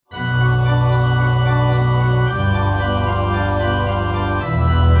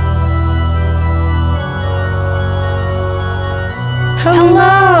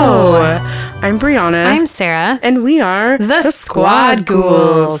Brianna. I'm Sarah. And we are the Squad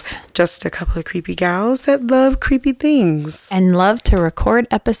Ghouls. Just a couple of creepy gals that love creepy things. And love to record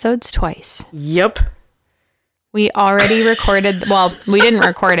episodes twice. Yep. We already recorded, well, we didn't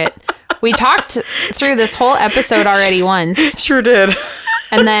record it. We talked through this whole episode already once. Sure did.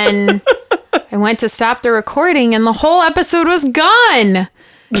 And then I went to stop the recording and the whole episode was gone.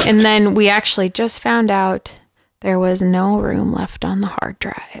 And then we actually just found out there was no room left on the hard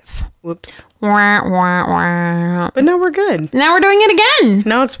drive. Whoops. Wah, wah, wah. But now we're good. Now we're doing it again.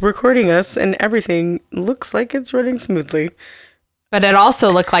 Now it's recording us and everything looks like it's running smoothly. But it also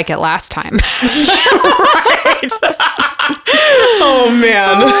looked like it last time. Right. Oh,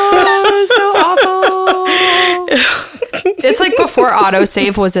 man. Oh, so awful. It's like before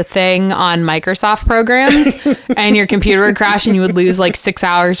autosave was a thing on Microsoft programs and your computer would crash and you would lose like 6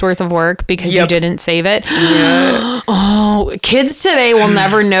 hours worth of work because you didn't save it. Yeah. Oh, kids today will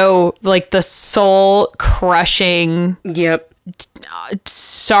never know like the soul crushing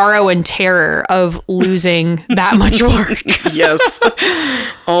sorrow and terror of losing that much work. Yes.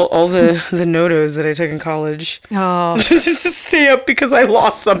 All the notos that I took in college. Oh. Just to stay up because I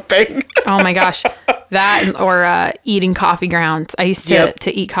lost something. Oh my gosh. That or eating coffee grounds. I used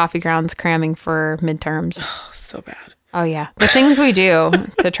to eat coffee grounds cramming for midterms. Oh, so bad. Oh yeah. The things we do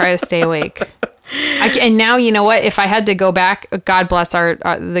to try to stay awake. And now, you know what? If I had to go back, God bless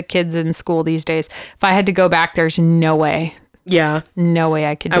the kids in school these days. If I had to go back, there's no way. Yeah. No way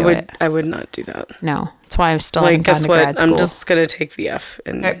I could do it. I would not do that. No. That's why I'm still like, haven't gone guess to what? grad school. I'm just going to take the F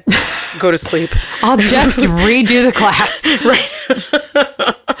and go to sleep. I'll just redo the class. Right.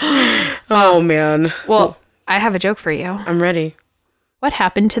 Oh, man. Well, I have a joke for you. I'm ready. What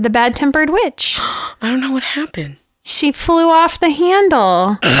happened to the bad-tempered witch? I don't know what happened. She flew off the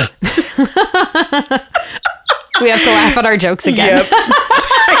handle. We have to laugh at our jokes again. Yep.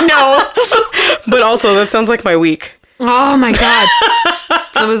 I know. But also, that sounds like my week. Oh my God.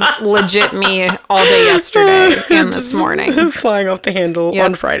 That was legit me all day yesterday and this morning. Flying off the handle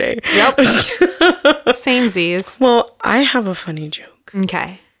on Friday. Yep. Samesies. Well, I have a funny joke.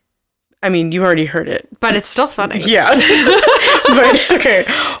 Okay. I mean, you already heard it. But it's still funny. Yeah. But, okay.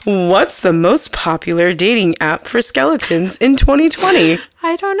 What's the most popular dating app for skeletons in 2020?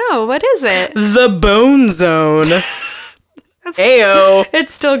 I don't know. What is it? The Bone Zone. Ayo.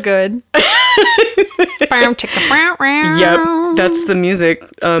 It's still good. Yep. That's the music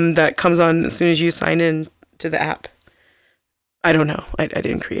that comes on as soon as you sign in to the app. I don't know. I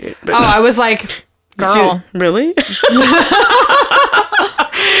didn't create it. But I was like, girl. Really?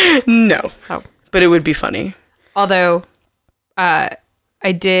 No. Oh. But it would be funny. Although I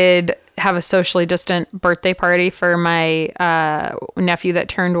did have a socially distant birthday party for my nephew that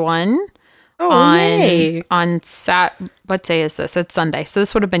turned 1. Oh, yay. On what day is this? It's Sunday. So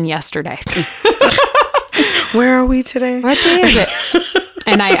this would have been yesterday. Where are we today? What day is it?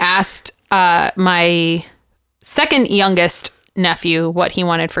 And I asked my second youngest nephew what he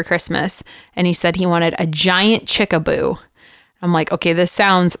wanted for Christmas. And he said he wanted a giant chickaboo. I'm like, okay, this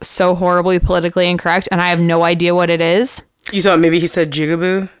sounds so horribly politically incorrect. And I have no idea what it is. You thought maybe he said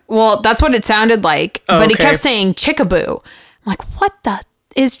jigaboo? Well, that's what it sounded like. Oh, but he kept saying chickaboo. I'm like, what the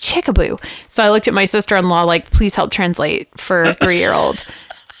is chickaboo? So I looked at my sister-in-law like, please help translate for a 3-year-old.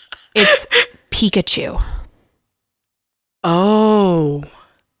 It's Pikachu. Oh.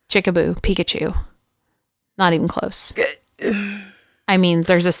 Chickaboo, Pikachu. Not even close. I mean,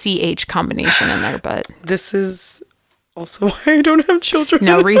 there's a CH combination in there, but... This is also why I don't have children.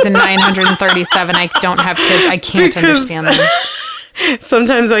 No, reason 937, I don't have kids. I can't understand them.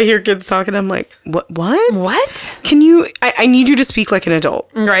 Sometimes I hear kids talking. I'm like, what? What? Can you? I need you to speak like an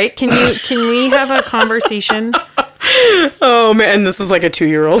adult. Right? Can we have a conversation? Oh man, this is like a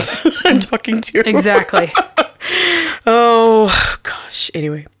 2-year-old I'm talking to. Exactly. Oh gosh.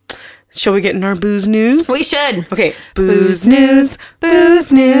 Anyway, shall we get in our booze news? We should. Okay. Booze news.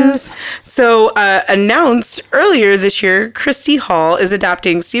 Booze news. So, announced earlier this year, Christy Hall is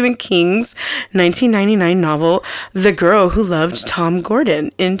adapting Stephen King's 1999 novel, The Girl Who Loved Tom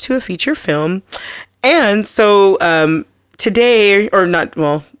Gordon, into a feature film. And so, today, or not,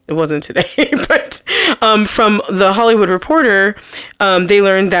 well, it wasn't today, but from the Hollywood Reporter, they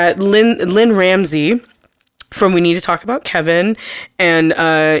learned that Lynn Ramsey from We Need to Talk About Kevin and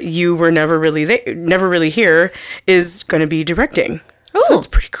You Were Never Really Here is going to be directing. Ooh. So it's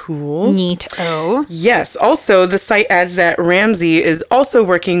pretty cool. Neat. Oh. Yes. Also, the site adds that Ramsey is also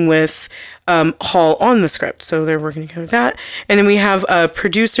working with Hall on the script. So they're working together with that. And then we have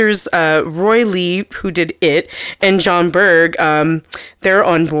producers Roy Lee, who did It, and John Berg. They're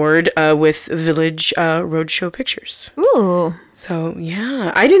on board with Village Roadshow Pictures. Ooh. So,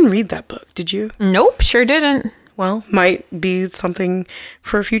 yeah. I didn't read that book. Did you? Nope, sure didn't. Well, might be something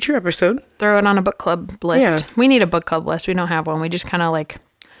for a future episode. Throw it on a book club list. Yeah. We need a book club list. We don't have one. We just kind of like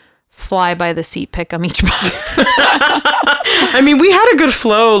fly by the seat, pick them each month. I mean, we had a good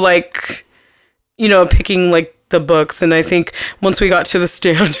flow, like, you know, picking like the books. And I think once we got to The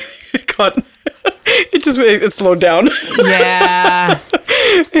Stand, it slowed down. Yeah.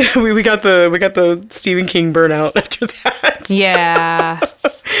 we got the Stephen King burnout after that. Yeah.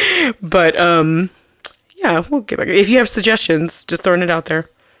 But, yeah, we'll get back. If you have suggestions, just throwing it out there.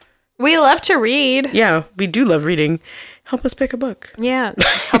 We love to read. Yeah, we do love reading. Help us pick a book. Yeah.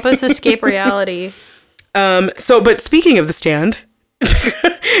 Help us escape reality. But speaking of The Stand,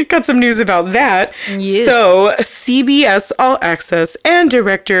 got some news about that. Yes. So CBS All Access and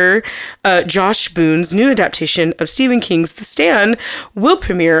director Josh Boone's new adaptation of Stephen King's The Stand will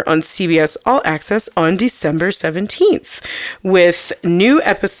premiere on CBS All Access on December 17th, with new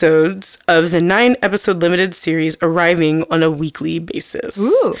episodes of the 9-episode limited series arriving on a weekly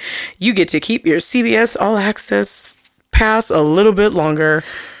basis. Ooh. You get to keep your CBS All Access pass a little bit longer.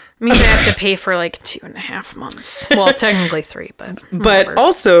 Means I have to pay for like 2.5 months. Well, technically 3, but But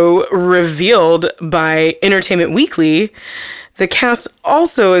also revealed by Entertainment Weekly, the cast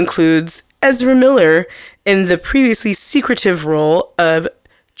also includes Ezra Miller in the previously secretive role of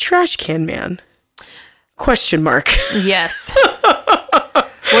Trash Can Man. Question mark. Yes.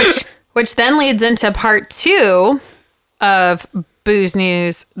 Which then leads into part 2 of Booze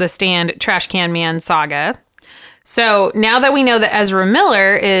News, The Stand, Trash Can Man saga. So now that we know that Ezra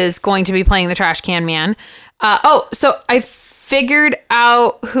Miller is going to be playing the Trash Can Man, so I figured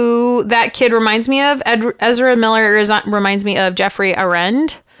out who that kid reminds me of. Ezra Miller reminds me of Jeffrey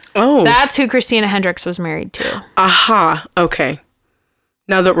Arend. Oh. That's who Christina Hendricks was married to. Aha. Okay.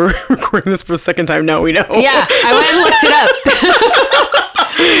 Now that we're recording this for the second time, now we know. Yeah, I went and looked it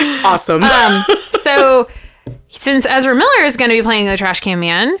up. Awesome. So since Ezra Miller is going to be playing the Trash Can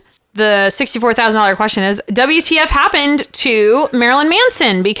Man, the $64,000 question is, WTF happened to Marilyn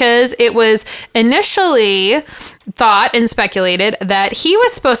Manson? Because it was initially thought and speculated that he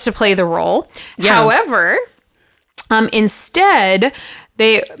was supposed to play the role. Yeah. However, instead,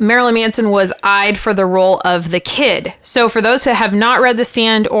 Marilyn Manson was eyed for the role of the kid. So for those who have not read The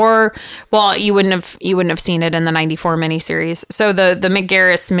Stand, or, well, you wouldn't have seen it in the 94 miniseries. So the Mick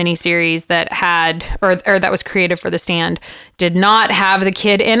Garris miniseries that had, or that was created for The Stand, did not have the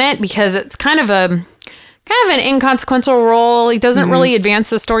kid in it because it's kind of an inconsequential role. He doesn't really advance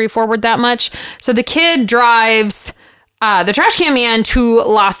the story forward that much. So the kid drives the Trash Can Man to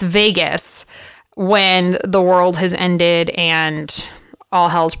Las Vegas when the world has ended and all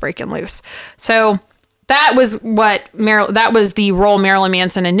hell's breaking loose. So that was the role Marilyn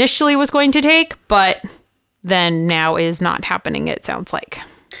Manson initially was going to take, but then now is not happening, it sounds like.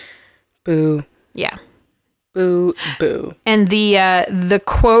 Boo. Yeah. Boo, boo. And the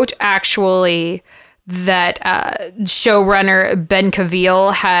quote actually that showrunner Ben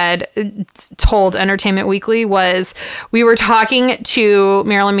Cavill had told Entertainment Weekly was, "We were talking to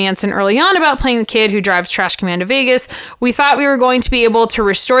Marilyn Manson early on about playing the kid who drives Trash Can Man to Vegas. We thought we were going to be able to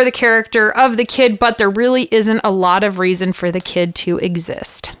restore the character of the kid, but there really isn't a lot of reason for the kid to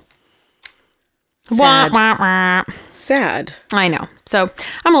exist." Sad. Wah, wah, wah. Sad. I know. So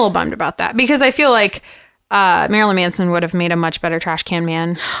I'm a little bummed about that because I feel like Marilyn Manson would have made a much better Trash Can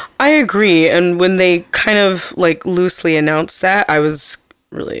Man. I agree. And when they kind of like loosely announced that, I was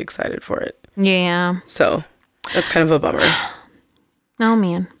really excited for it. Yeah. So that's kind of a bummer. Oh,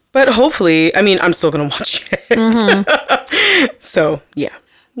 man. But hopefully, I mean, I'm still going to watch it. So, yeah.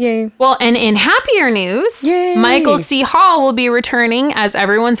 Yay. Well, and in happier news, Yay. Michael C. Hall will be returning as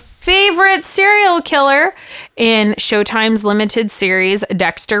everyone's favorite serial killer in Showtime's limited series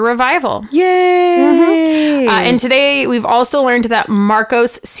Dexter Revival. Yay. And today we've also learned that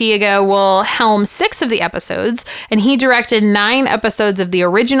Marcos Siega will helm 6 of the episodes, and he directed 9 episodes of the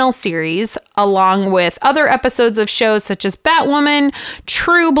original series, along with other episodes of shows such as Batwoman,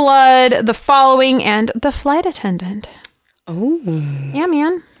 True Blood, The Following, and The Flight Attendant. Oh. Yeah,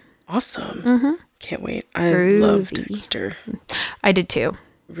 man. Awesome. Can't wait. I love Dexter. I did too.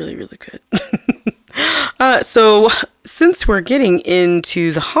 Really, really good. So since we're getting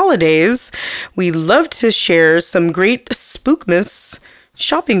into the holidays, we love to share some great Spookmas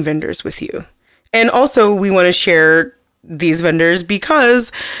shopping vendors with you. And also we want to share these vendors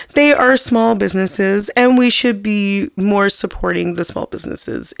because they are small businesses and we should be more supporting the small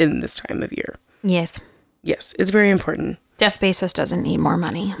businesses in this time of year. Yes. Yes, it's very important. Jeff Bezos doesn't need more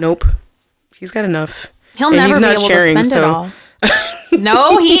money. Nope. He's got enough. He'll And never he's be not able sharing, to spend it so- all.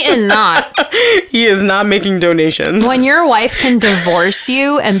 No, he is not. He is not making donations. When your wife can divorce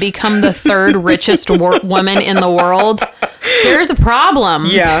you and become the third richest woman in the world, there's a problem.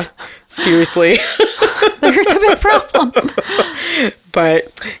 Yeah, seriously. There's a big problem. But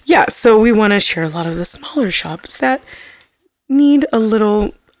yeah, so we want to share a lot of the smaller shops that need a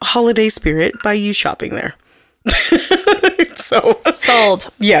little holiday spirit by you shopping there. So Sold.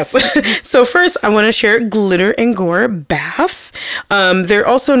 yes. So first I want to share Glitter and Gore Bath. They're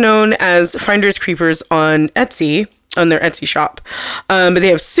also known as Finders Creepers on Etsy, on their Etsy shop. But they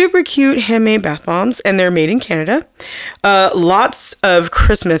have super cute handmade bath bombs and they're made in Canada. Lots of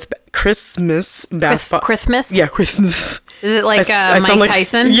Christmas bath bombs. Christmas? Yeah, Christmas. Is it like I sound Mike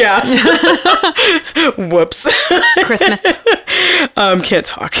Tyson? Yeah. Whoops. Christmas. Can't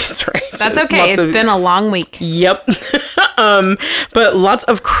talk. It's right. That's okay. It's been a long week. Yep. But lots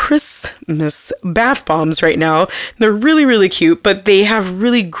of Christmas bath bombs right now. They're really, really cute, but they have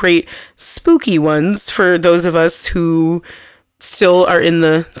really great spooky ones for those of us who still are in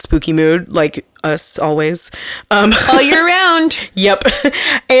the spooky mood, like us always. All year round. Yep.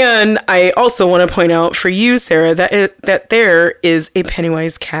 And I also want to point out for you, Sarah, that there is a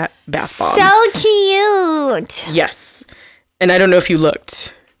Pennywise cat bath bomb. So cute. Yes. And I don't know if you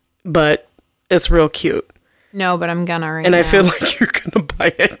looked, but it's real cute. No, but I'm gonna right And now. I feel like you're going to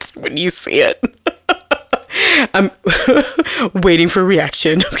buy it when you see it. I'm waiting for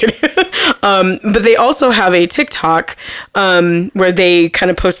reaction. I'm kidding. But they also have a TikTok where they kind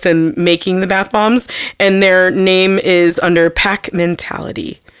of post them making the bath bombs, and their name is under Pack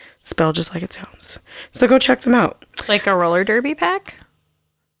Mentality, spelled just like it sounds. So go check them out. Like a roller derby pack?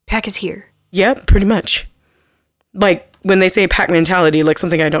 Pack is here. Yep, pretty much. Like when they say Pack Mentality, like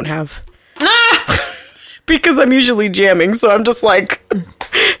something I don't have. Because I'm usually jamming, so I'm just like,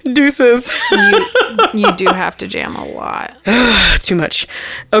 deuces. You do have to jam a lot. Too much.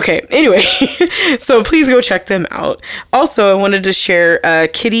 Okay, anyway, so please go check them out. Also, I wanted to share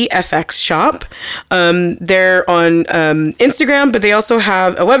Kitty FX Shop. They're on Instagram, but they also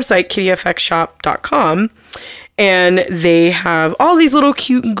have a website, kittyfxshop.com. And they have all these little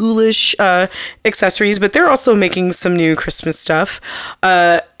cute and ghoulish accessories, but they're also making some new Christmas stuff.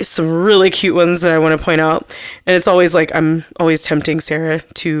 Some really cute ones that I want to point out. And it's always like, I'm always tempting Sarah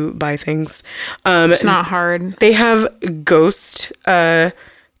to buy things. It's not hard. They have ghost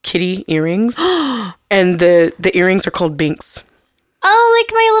kitty earrings. And the earrings are called Binks. Oh,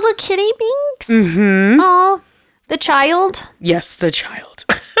 like my little kitty Binks? Mm-hmm. Oh, the child? Yes, the child.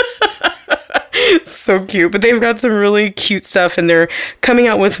 So cute. But they've got some really cute stuff, and they're coming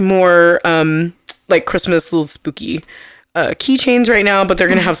out with more like Christmas little spooky keychains right now, but they're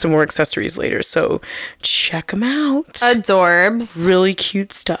going to have some more accessories later. So check them out. Adorbs. Really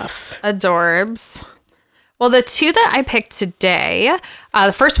cute stuff. Adorbs. Well, the two that I picked today,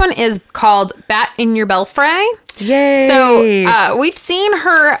 the first one is called Bat in Your Belfry. Yay. So we've seen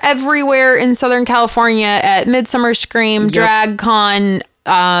her everywhere in Southern California at Midsummer Scream, Drag Con,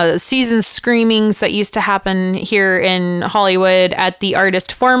 season screamings that used to happen here in Hollywood at the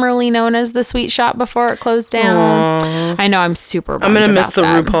artist formerly known as the Sweet Shop before it closed down. Aww. I know, I'm super bummed I'm going to miss the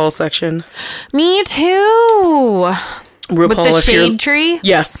about that. RuPaul section. Me too. RuPaul, With the if you're- shade tree?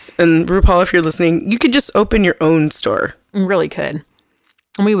 Yes. And RuPaul, if you're listening, you could just open your own store. Really could.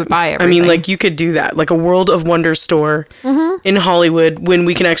 And we would buy I everything. mean, like, you could do that. Like a World of Wonder store in Hollywood when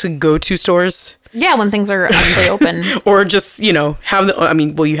we can actually go to stores. yeah, when things are actually open. Or just, have the, I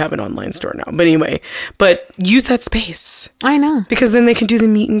mean, well, you have an online store now. But anyway, but use that space. I know. Because then they can do the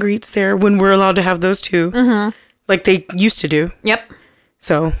meet and greets there when we're allowed to have those too. Mm-hmm. Like they used to do. Yep.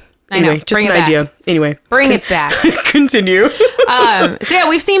 So, I know. anyway, just Bring an it back. idea. Anyway. Bring it back. Continue. So yeah,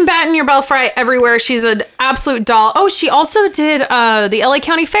 we've seen Bat in Your Belfry everywhere. She's an absolute doll. Oh, she also did the LA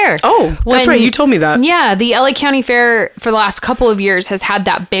County Fair. Oh, that's right. You told me that. Yeah, the LA County Fair for the last couple of years has had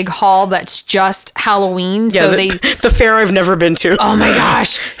that big hall that's just Halloween. Yeah, so the fair I've never been to. oh my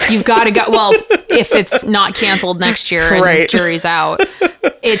gosh, you've got to go. Well, if it's not canceled next year and Right. the jury's out.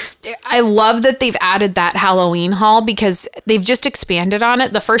 I love that they've added that Halloween hall because they've just expanded on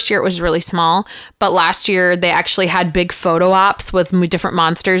it. The first year it was really small, but last year they actually had big photo ops with different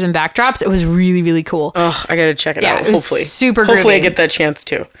monsters and backdrops. It was really, really cool. Oh, I gotta check it Yeah, out. it was Hopefully, super Hopefully, I groovy. get that chance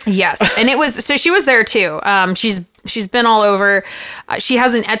too. Yes, and it was so she was there too. She's been all over. She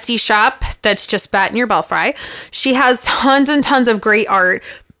has an Etsy shop that's just Bat in Your Belfry. She has tons and tons of great art.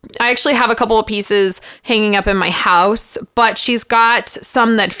 I actually have a couple of pieces hanging up in my house, but she's got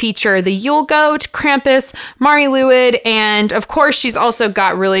some that feature the Yule Goat, Krampus, Mari Lwyd, and of course she's also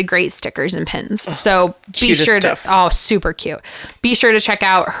got really great stickers and pins. So be sure to, super cute. Be sure to check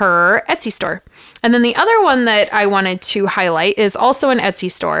out her Etsy store. And then the other one that I wanted to highlight is also an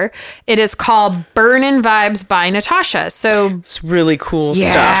Etsy store. It is called Burnin' Vibes by Natasha. So it's really cool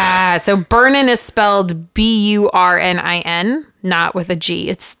stuff. Yeah. So Burnin' is spelled Burnin, not with a G.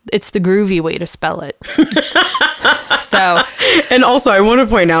 It's the groovy way to spell it. So, and also I want to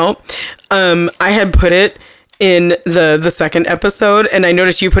point out, I had put it in the second episode, and I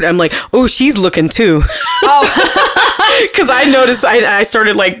noticed you put, I'm like, oh, she's looking too. Oh, because I noticed I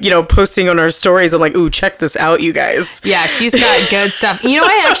started like, posting on our stories. I'm like, ooh, check this out, you guys. Yeah, she's got good stuff.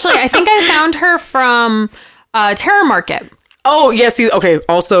 I think I found her from Terra Market. Oh, yeah. See, okay.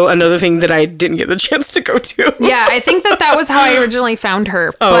 Also, another thing that I didn't get the chance to go to. Yeah, I think that was how I originally found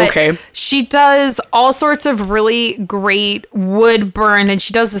her. Oh, okay. She does all sorts of really great wood burn, and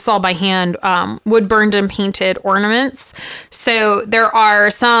she does this all by hand, wood burned and painted ornaments. So there are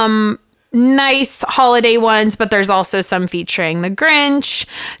some nice holiday ones, but there's also some featuring the Grinch.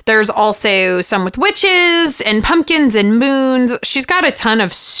 There's also some with witches and pumpkins and moons. She's got a ton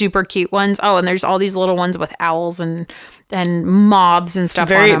of super cute ones. Oh, and there's all these little ones with owls and moths and stuff.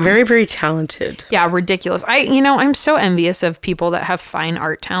 Very, on them. very, very talented. Yeah, ridiculous. I'm so envious of people that have fine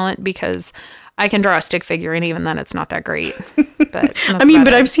art talent, because I can draw a stick figure, and even then it's not that great. But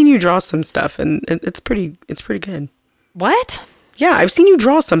I've seen you draw some stuff, and it's pretty good. What? Yeah, I've seen you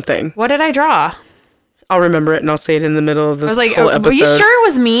draw something. What did I draw? I'll remember it, and I'll say it in the middle of this whole episode. Were you sure it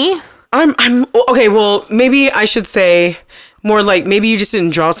was me? I'm okay. Well, maybe I should say more like, maybe you just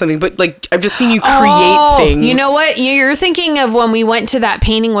didn't draw something, but like I've just seen you create things. You know what? You're thinking of when we went to that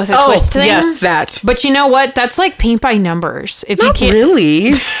painting with a twist thing. Yes, that. But you know what? That's like paint by numbers. If Not you can't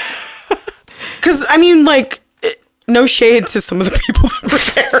really. Because no shade to some of the people that were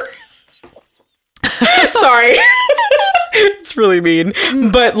there. Sorry. It's really mean.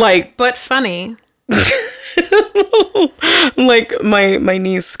 But funny. Like my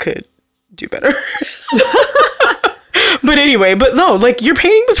niece could do better. But anyway, no, like your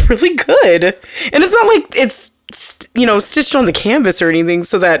painting was really good. And it's not like it's stitched on the canvas or anything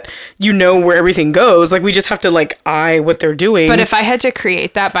so that where everything goes. Like we just have to eye what they're doing. But if I had to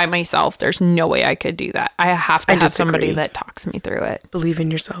create that by myself, there's no way I could do that. I have to have somebody that talks me through it. Believe in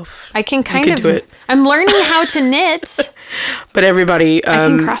yourself. I can do it. I'm learning how to knit. But everybody, I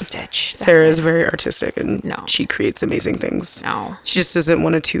can cross stitch. Sarah is very artistic, and no, she creates amazing things. No, she just doesn't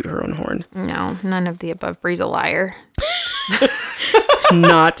want to toot her own horn. No, none of the above. Bree's a liar.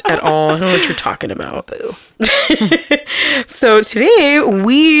 Not at all. I don't know what you're talking about. Boo. So today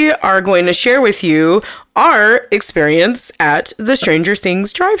we are going to share with you our experience at the Stranger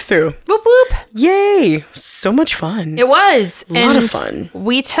Things drive-thru. Whoop whoop. Yay. So much fun. It was. A lot of fun.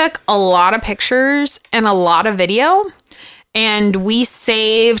 We took a lot of pictures and a lot of video, and we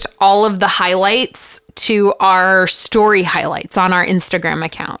saved all of the highlights to our story highlights on our Instagram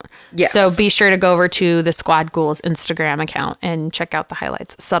account. Yes. So be sure to go over to the Squad Ghouls Instagram account and check out the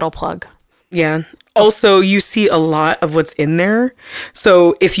highlights. Subtle plug. Yeah. Also, you see a lot of what's in there.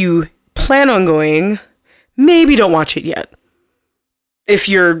 So if you plan on going, maybe don't watch it yet. If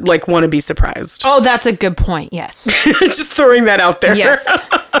you're want to be surprised. Oh, that's a good point. Yes. Just throwing that out there. Yes.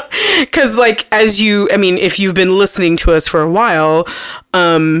 Because if you've been listening to us for a while,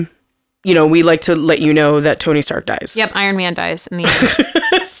 we like to let you know that Tony Stark dies. Yep, Iron Man dies in the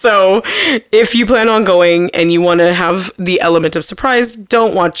end. So if you plan on going and you want to have the element of surprise,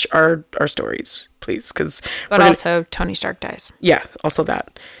 don't watch our stories, please. But also Tony Stark dies. Yeah, also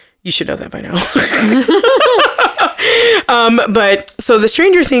that. You should know that by now. But so the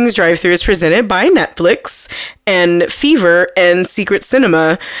Stranger Things drive-thru is presented by Netflix and Fever and Secret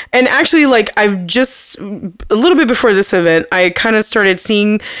Cinema. And actually, I've just a little bit before this event, I kind of started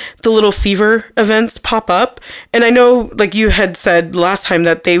seeing the little Fever events pop up. And I know, you had said last time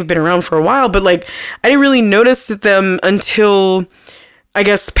that they've been around for a while, but I didn't really notice them until, I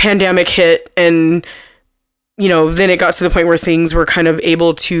guess, pandemic hit, and then it got to the point where things were kind of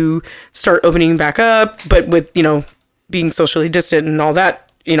able to start opening back up, but with, being socially distant and all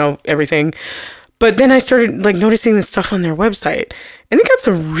that, everything. But then I started noticing this stuff on their website, and they got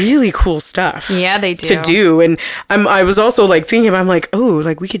some really cool stuff. Yeah, they do. To do. And I was also thinking, I'm we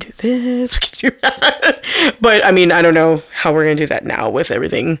could do this, we could do that. But I don't know how we're going to do that now with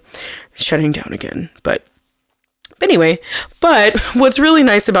everything shutting down again. But anyway, what's really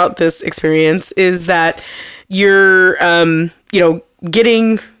nice about this experience is that you're,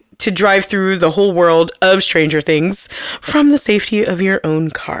 getting to drive through the whole world of Stranger Things from the safety of your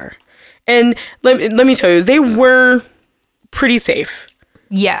own car. And let me tell you, they were pretty safe.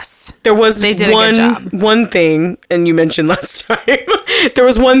 Yes. There was they did a good job. one thing, and you mentioned last time, there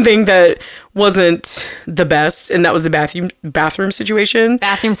was one thing that wasn't the best, and that was the bathroom situation.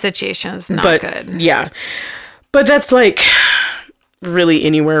 Bathroom situation is not good. Yeah. But that's like really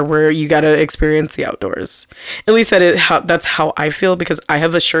anywhere where you got to experience the outdoors. At least that's how I feel, because I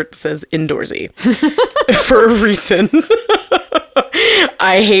have a shirt that says indoorsy for a reason.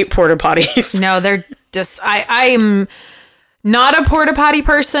 I hate porta potties. No, they're just, I'm not a porta potty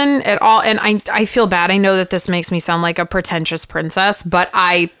person at all. And I feel bad. I know that this makes me sound like a pretentious princess, but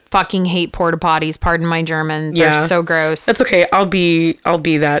I fucking hate porta potties. Pardon my German. They're so gross. That's okay. I'll be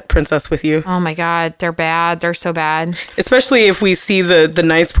that princess with you. Oh my God. They're bad. They're so bad. Especially if we see the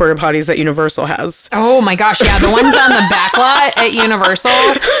nice porta potties that Universal has. Oh my gosh. Yeah. The ones on the back lot at Universal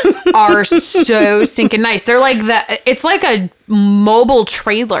are so stinking nice. They're like it's like a mobile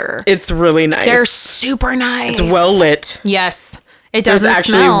trailer. It's really nice. They're super nice. It's well lit. Yes. It doesn't There's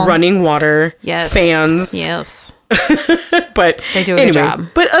actually smell. running water. Yes. Fans. Yes. But they do a good job.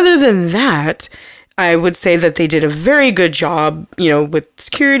 But other than that, I would say that they did a very good job, with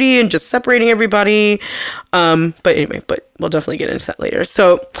security and just separating everybody. But we'll definitely get into that later.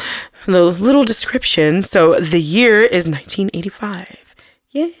 So the little description. So the year is 1985.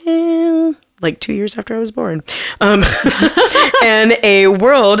 Yeah. Like 2 years after I was born. And a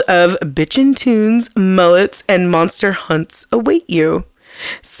world of bitchin' tunes, mullets, and monster hunts await you.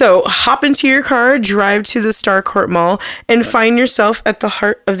 So hop into your car, drive to the Starcourt Mall, and find yourself at the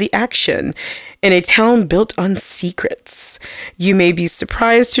heart of the action. In a town built on secrets, you may be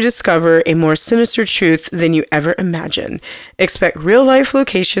surprised to discover a more sinister truth than you ever imagined. Expect real-life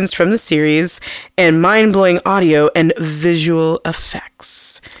locations from the series and mind-blowing audio and visual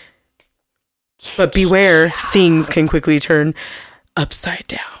effects. But beware, things can quickly turn upside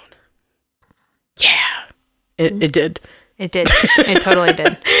down. Yeah, it did. It did. It totally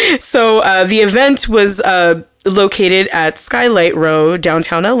did. So the event was located at Skylight Row,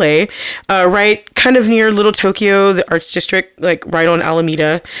 downtown LA, right kind of near Little Tokyo, the arts district, like right on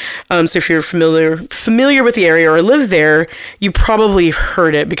Alameda. So if you're familiar with the area or live there, you probably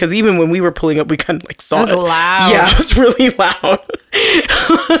heard it, because even when we were pulling up, we kind of like saw it. It was loud. Yeah, it was really loud.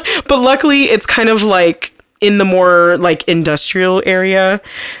 But luckily, it's kind of like in the more like industrial area.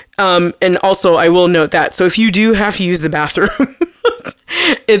 And also, I will note that, so if you do have to use the bathroom,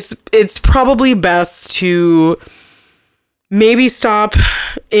 it's probably best to maybe stop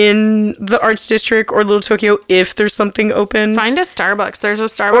in the arts district or Little Tokyo if there's something open. Find a Starbucks. There's a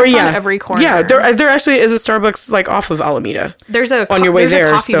Starbucks on every corner. Yeah, there actually is a Starbucks like off of Alameda. There's a on your way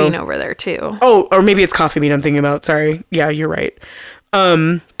there. There's a Coffee Bean over there too. Oh, or maybe it's Coffee Bean I'm thinking about. Sorry. Yeah, you're right.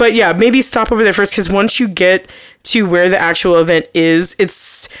 But yeah, maybe stop over there first, because once you get to where the actual event is,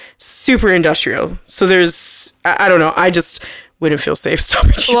 it's super industrial. So there's, I don't know, I just wouldn't feel safe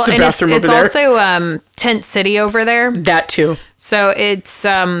stopping to use the bathroom over there. It's also Tent City over there. That too. So it's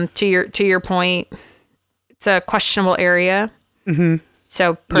to your point, it's a questionable area. Mm-hmm.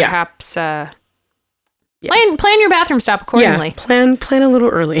 So perhaps plan your bathroom stop accordingly. Yeah, plan a little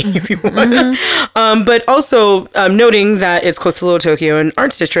early if you want. Mm-hmm. But also noting that it's close to Little Tokyo and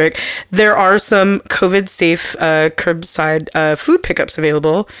Arts District, there are some COVID-safe curbside food pickups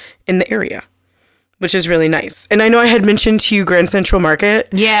available in the area, which is really nice. And I know I had mentioned to you Grand Central Market.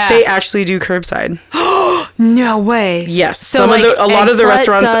 Yeah. They actually do curbside. No way. Yes. So a lot of the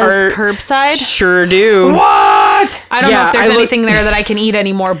restaurants are curbside. Sure do. What? I don't know if there's anything there that I can eat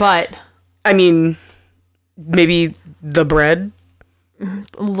anymore, but I mean, maybe the bread.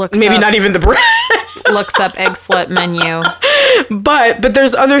 Maybe not even the bread. Looks up egg slut menu. But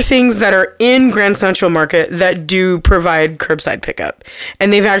there's other things that are in Grand Central Market that do provide curbside pickup.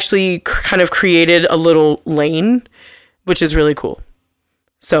 And they've actually kind of created a little lane, which is really cool.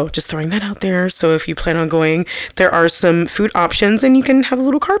 So just throwing that out there. So if you plan on going, there are some food options and you can have a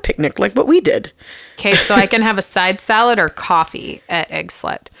little car picnic like what we did. Okay, so I can have a side salad or coffee at Egg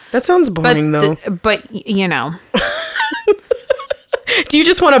Slut. That sounds boring though. But you know. Do you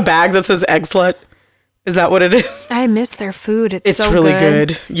just want a bag that says Egg Slut? Is that what it is? I miss their food. It's so really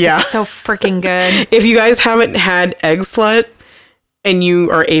good. Yeah. It's so freaking good. If you guys haven't had Egg Slut and you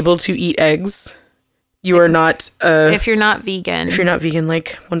are able to eat eggs, you are not... if you're not vegan. If you're not vegan,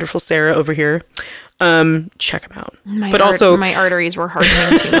 like wonderful Sarah over here, check them out. Also, my arteries were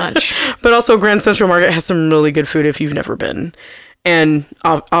hardening too much. But also Grand Central Market has some really good food if you've never been. And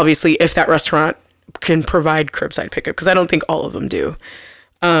obviously, if that restaurant can provide curbside pickup, because I don't think all of them do.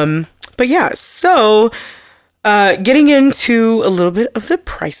 But yeah, so Getting into a little bit of the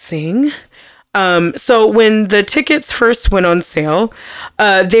pricing. So when the tickets first went on sale,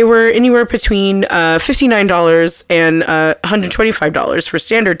 they were anywhere between $59 and $125 for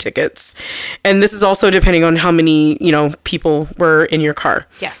standard tickets. And this is also depending on how many, people were in your car.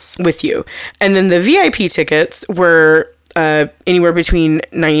 Yes. With you. And then the VIP tickets were anywhere between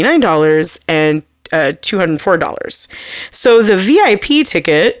 $99 and $204. So the VIP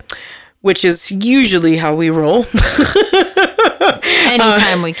ticket, which is usually how we roll.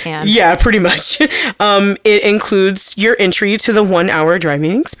 Anytime we can. Yeah, pretty much. It includes your entry to the 1-hour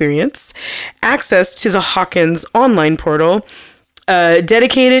driving experience, access to the Hawkins online portal, a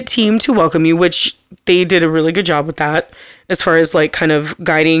dedicated team to welcome you, which they did a really good job with that as far as like kind of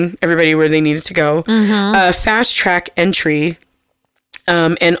guiding everybody where they needed to go. Fast track entry.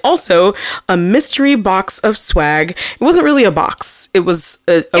 And also a mystery box of swag. It wasn't really a box. It was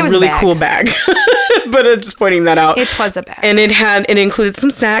a really cool bag. But just pointing that out. It was a bag. And it included some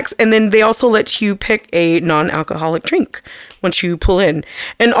snacks. And then they also let you pick a non-alcoholic drink once you pull in.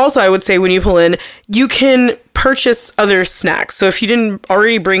 And also I would say when you pull in, you can purchase other snacks. So if you didn't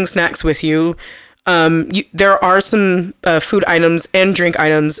already bring snacks with you, there are some food items and drink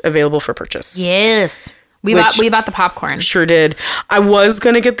items available for purchase. Yes. We bought the popcorn. Sure did. I was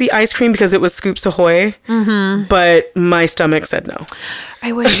going to get the ice cream because it was Scoops Ahoy, but my stomach said no.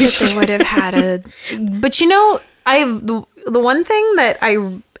 I wish that they would have had a... But the one thing that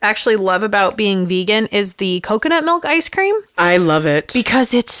I actually love about being vegan is the coconut milk ice cream. I love it.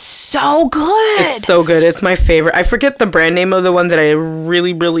 Because it's so good. It's so good. It's my favorite. I forget the brand name of the one that I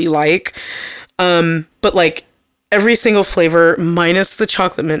really, really like. But like... every single flavor minus the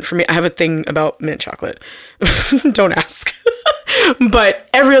chocolate mint for me. I have a thing about mint chocolate. Don't ask. But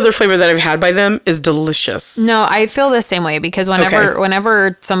every other flavor that I've had by them is delicious. No, I feel the same way because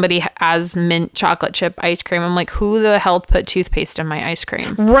whenever somebody has mint chocolate chip ice cream, I'm like, who the hell put toothpaste in my ice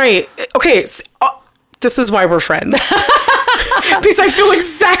cream? Right. Okay. This is why we're friends. Because I feel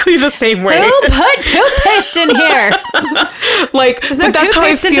exactly the same way. Who put toothpaste in here? Like, but that's how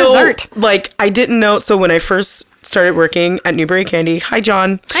I feel. Dessert? Like, I didn't know. So when I first started working at Newberry Candy, hi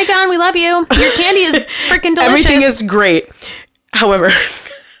John. Hi John, we love you. Your candy is freaking delicious. Everything is great. However,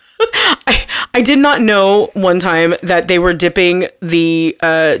 I did not know one time that they were dipping the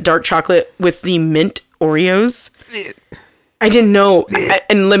dark chocolate with the mint Oreos. I didn't know.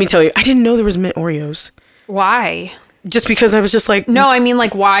 And let me tell you, I didn't know there was mint Oreos. Why? Just because I was just like... No, I mean,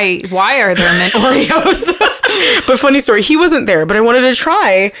 like, why are there mint Oreos? But funny story, he wasn't there, but I wanted to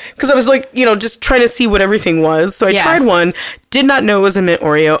try because I was like, just trying to see what everything was. So I tried one, did not know it was a mint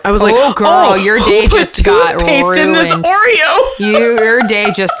Oreo. I was like, oh, girl, your day just got ruined. In this Oreo. Your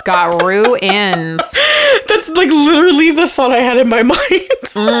day just got ruined. That's like literally the thought I had in my mind.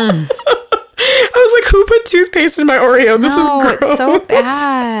 I was like, who put toothpaste in my Oreo? This is gross. It's so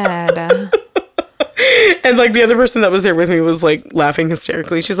bad. And like the other person that was there with me was like laughing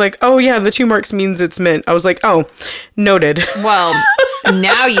hysterically. She's like, oh yeah, the 2 marks means it's mint. I was like, oh, noted. Well,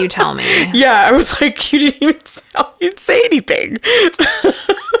 now you tell me. Yeah, I was like, you didn't even say anything.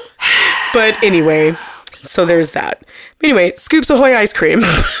 But anyway, so there's that. Anyway, Scoops Ahoy ice cream.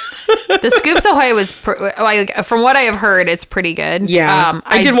 The Scoops Ahoy was, from what I have heard, it's pretty good. Yeah,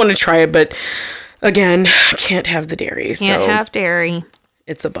 I did want to try it, but again, can't have the dairy. Can't have dairy.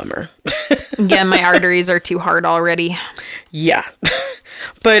 It's a bummer. Again, my arteries are too hard already. Yeah.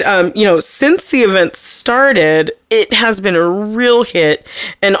 But, since the event started, it has been a real hit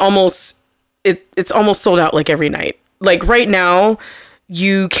and it's almost sold out like every night. Like right now,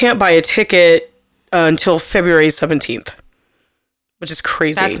 you can't buy a ticket until February 17th, which is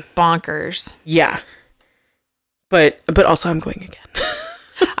crazy. That's bonkers. Yeah. But also I'm going again.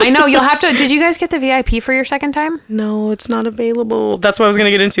 I know you'll have to. Did you guys get the VIP for your second time? No, it's not available. That's what I was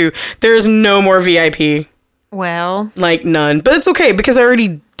going to get into. There's no more VIP. Well, like none, but it's okay because I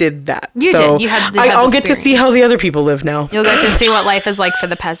already did that. You did. You had I'll get to see how the other people live now. You'll get to see what life is like for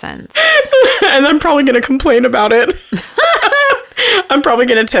the peasants. And I'm probably going to complain about it. I'm probably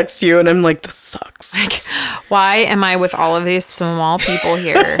going to text you and I'm like, this sucks. Like, why am I with all of these small people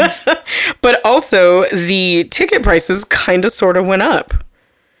here? But also the ticket prices kind of sort of went up,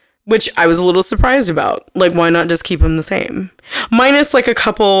 which I was a little surprised about. Like, why not just keep them the same? Minus like a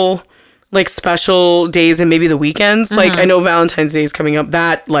couple like special days and maybe the weekends. Like I know Valentine's Day is coming up.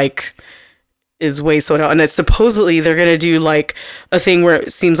 That like is way sold out. And it's supposedly they're going to do like a thing where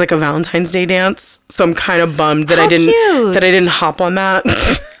it seems like a Valentine's Day dance. So I'm kind of bummed that I didn't hop on that.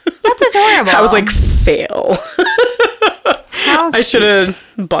 That's adorable. I was like, fail. I should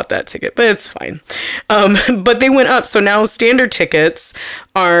have bought that ticket, but it's fine. But they went up. So now standard tickets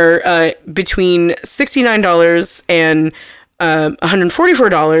are between $69 and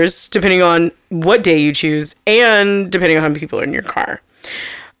 $144, depending on what day you choose and depending on how many people are in your car.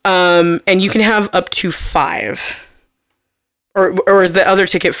 And you can have up to 5. Or is the other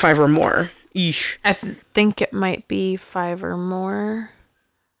ticket 5 or more? Eesh. I think it might be 5 or more.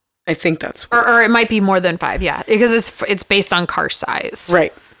 I think that's or it might be more than 5, yeah, because it's based on car size.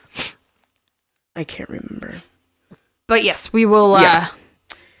 Right. I can't remember. But yes, we will. Yeah.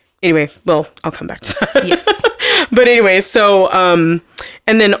 Anyway, well, I'll come back to that. Yes. But anyway, so and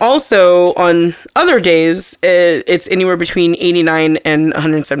then also on other days, it's anywhere between 89 and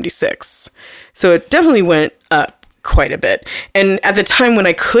 176. So it definitely went up quite a bit. And at the time when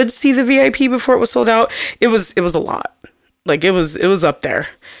I could see the VIP before it was sold out, it was a lot. Like it was up there.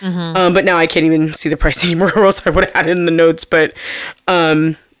 Mm-hmm. But now I can't even see the price anymore, or else I would have had it in the notes. But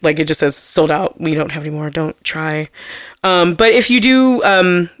like it just says sold out. We don't have any more. Don't try. But if you do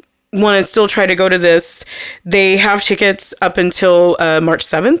want to still try to go to this, they have tickets up until March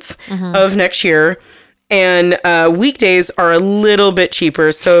 7th of next year. And weekdays are a little bit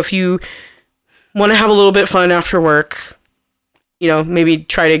cheaper. So if you want to have a little bit fun after work, maybe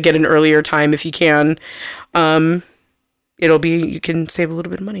try to get an earlier time if you can. You can save a little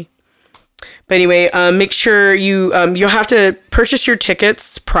bit of money. But anyway, make sure you'll have to purchase your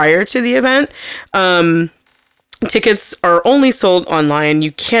tickets prior to the event. Tickets are only sold online.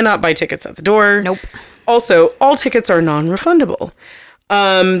 You cannot buy tickets at the door. Nope. Also, all tickets are non-refundable.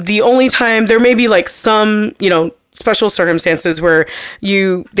 The only time there may be like some, special circumstances where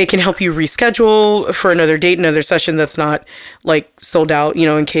they can help you reschedule for another date, another session that's not like sold out,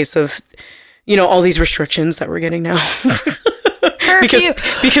 in case of, all these restrictions that we're getting now.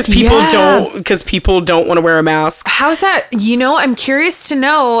 because people don't want to wear a mask. How's that? I'm curious to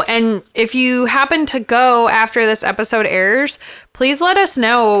know. And if you happen to go after this episode airs, please let us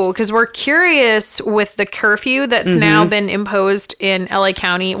know, because we're curious with the curfew that's now been imposed in LA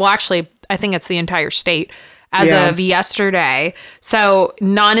County. Well, actually, I think it's the entire state as of yesterday. So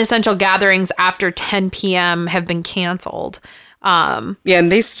non-essential gatherings after 10 p.m. have been canceled. And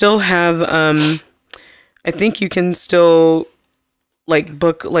they still have, I think you can still like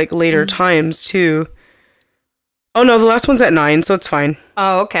book like later times too. Oh no, the last one's at 9, so it's fine.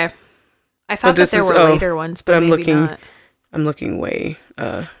 Oh, okay. I thought that there were later ones, but I'm looking not. I'm looking way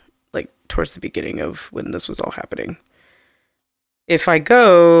like towards the beginning of when this was all happening. If I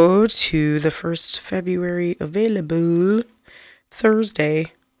go to the 1st February available,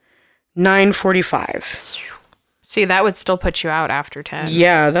 Thursday, 9:45. See, that would still put you out after 10.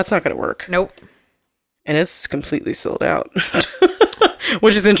 Yeah, that's not going to work. Nope. And it's completely sold out,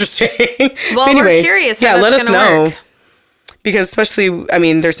 which is interesting. Well, anyway, we're curious how that's let us know. Work. Because especially,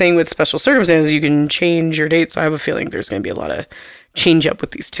 they're saying with special circumstances, you can change your date. So I have a feeling there's going to be a lot of change up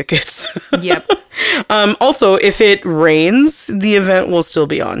with these tickets. Yep. Also, if it rains, the event will still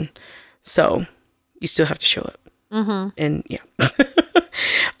be on. So you still have to show up. Mm-hmm. And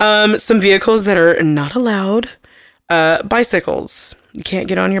yeah. Some vehicles that are not allowed. Bicycles. You can't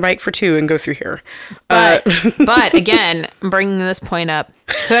get on your bike for 2 and go through here. But again, I'm bringing this point up.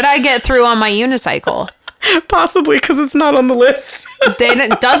 Could I get through on my unicycle? Possibly, because it's not on the list.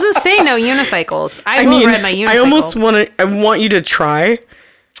 It doesn't say no unicycles. I will ride my unicycle. I want you to try.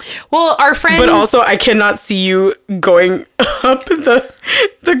 Well, our friends... But also, I cannot see you going up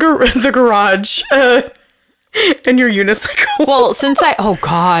the garage in your unicycle. Well, oh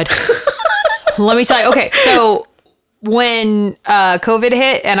God. Let me tell you. Okay, so when COVID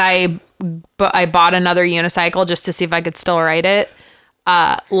hit and I bought another unicycle just to see if I could still ride it,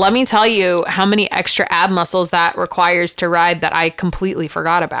 let me tell you how many extra ab muscles that requires to ride that I completely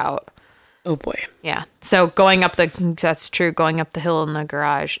forgot about. Oh boy. Yeah. So that's true, going up the hill in the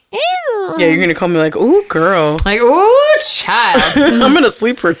garage. Ew. Yeah, you're going to call me like, ooh, girl. Like, ooh, child. I'm going to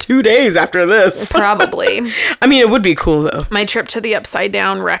sleep for 2 days after this. Probably. It would be cool though. My trip to the Upside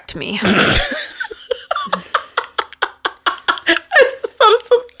Down wrecked me.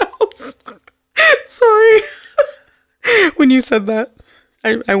 Something else. Sorry. When you said that,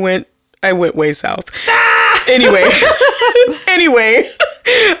 I went way south. Anyway,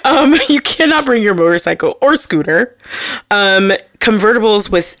 you cannot bring your motorcycle or scooter.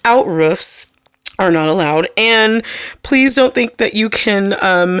 Convertibles without roofs are not allowed. And please don't think that you can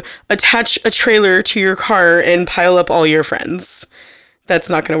attach a trailer to your car and pile up all your friends. That's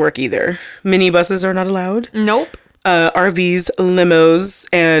not going to work either. Minibuses are not allowed. Nope. RVs, limos,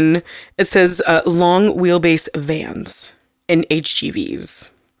 and it says long wheelbase vans and HGVs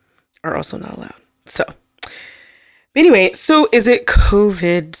are also not allowed. So Anyway, so is it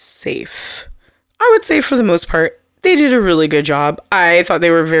COVID safe? I would say for the most part, they did a really good job. I thought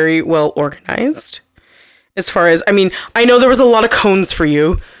they were very well organized. As far as, I mean, I know there was a lot of cones for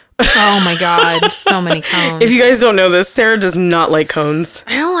you. Oh my God, so many cones. If you guys don't know this, Sarah does not like cones.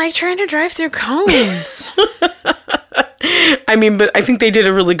 I don't like trying to drive through cones. I mean, but I think they did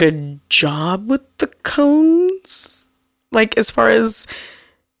a really good job with the cones. Like, as far as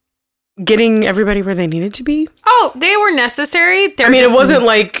getting everybody where they needed to be. Oh, they were necessary. I mean, it wasn't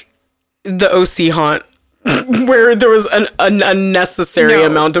like the OC haunt where there was an unnecessary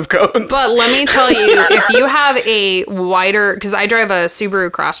amount of cones. But let me tell you, if you have a wider, because I drive a Subaru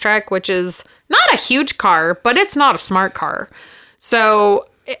Crosstrek, which is not a huge car, but it's not a smart car. So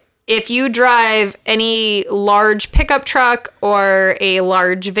if you drive any large pickup truck or a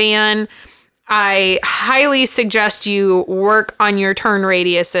large van, I highly suggest you work on your turn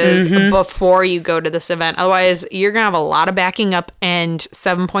radiuses before you go to this event. Otherwise, you're going to have a lot of backing up and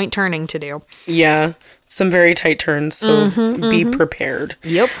 7-point turning to do. Yeah, some very tight turns, so be prepared.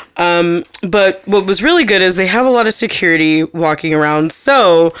 Yep. But what was really good is they have a lot of security walking around.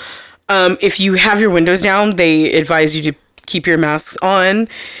 So if you have your windows down, they advise you to keep your masks on.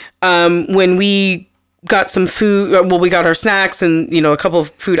 When we got some food, we got our snacks and, a couple of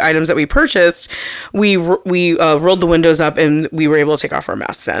food items that we purchased, we rolled the windows up and we were able to take off our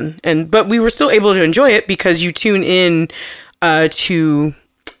masks then. But we were still able to enjoy it because you tune in to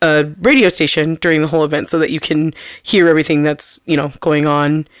a radio station during the whole event so that you can hear everything that's, going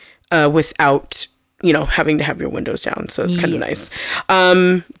on without, having to have your windows down. So it's kind of nice.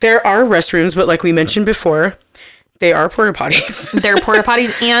 There are restrooms, but like we mentioned before, they are porta potties. They're porta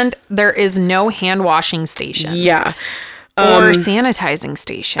potties, and there is no hand washing station. Yeah. Or sanitizing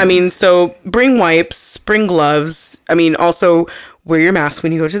station. I mean, so bring wipes, bring gloves. I mean, also wear your mask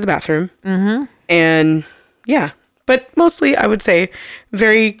when you go to the bathroom. Mm-hmm. And yeah, but mostly I would say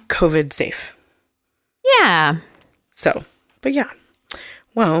very COVID safe. Yeah. So, but yeah.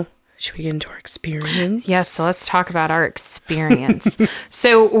 Well, should we get into our experience? Yes, so let's talk about our experience.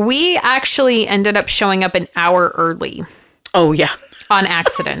 So we actually ended up showing up an hour early. Oh, yeah. On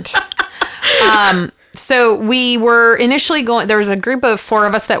accident. So we were initially going, there was a group of 4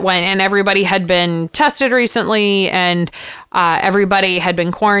 of us that went, and everybody had been tested recently, and everybody had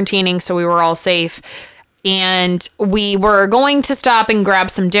been quarantining, so we were all safe. And we were going to stop and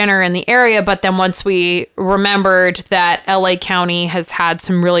grab some dinner in the area, but then once we remembered that LA County has had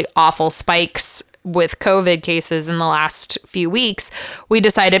some really awful spikes with COVID cases in the last few weeks, we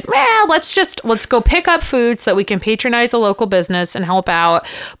decided, let's go pick up food so that we can patronize a local business and help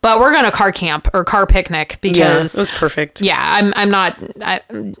out. But we're going to car camp or car picnic because it was perfect. Yeah, I'm not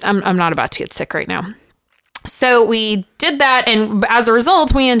about to get sick right now. So we did that, and as a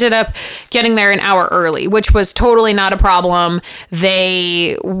result, we ended up getting there an hour early, which was totally not a problem.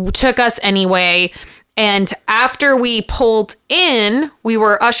 They took us anyway. And after we pulled in, we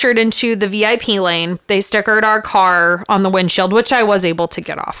were ushered into the VIP lane. They stickered our car on the windshield, which I was able to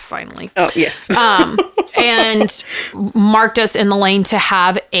get off finally. Oh, yes. And marked us in the lane to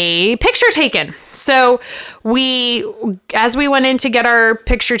have a picture taken. So as we went in to get our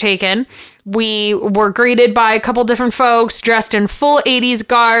picture taken, we were greeted by a couple different folks dressed in full 80s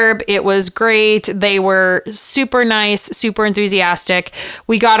garb. It was great. They were super nice, super enthusiastic.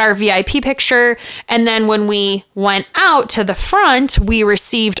 We got our VIP picture. And then when we went out to the front, we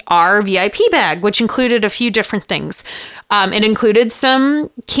received our VIP bag, which included a few different things. It included some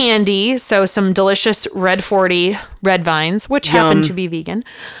candy, so some delicious Red 40 Red Vines, which happened to be vegan,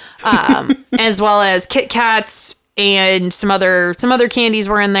 as well as Kit Kats, and some other candies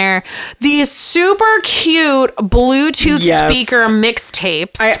were in there. These super cute Bluetooth speaker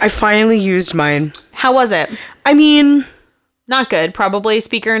mixtapes. I finally used mine. How was it? I mean, not good. Probably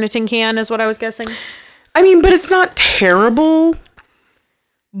speaker in a tin can is what I was guessing. I mean, but it's not terrible.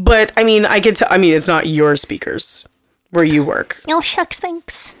 But I mean, it's not your speakers where you work. Oh, shucks,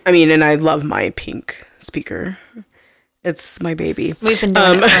 thanks. I mean, and I love my pink speaker. It's my baby. We've been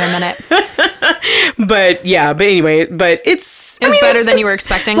doing it for a minute. But anyway, it was better than you were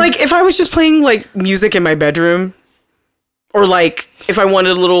expecting. Like if I was just playing like music in my bedroom, or like if I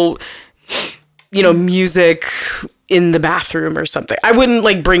wanted a little, music in the bathroom or something, I wouldn't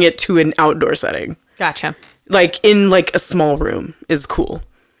like bring it to an outdoor setting. Gotcha. Like in like a small room is cool.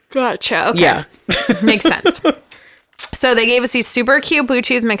 Gotcha. Okay. Yeah. Makes sense. So they gave us these super cute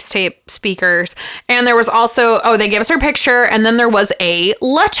Bluetooth mixtape speakers. And there was also, they gave us our picture. And then there was a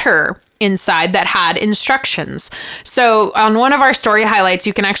letter inside that had instructions. So on one of our story highlights,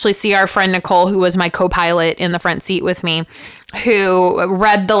 you can actually see our friend Nicole, who was my co-pilot in the front seat with me, who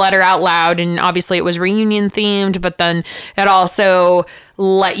read the letter out loud. And obviously it was reunion themed, but then it also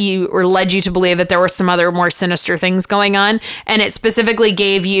led you to believe that there were some other more sinister things going on. And it specifically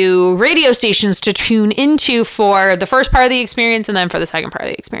gave you radio stations to tune into for the first part of the experience and then for the second part of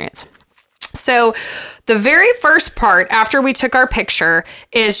the experience. So the very first part after we took our picture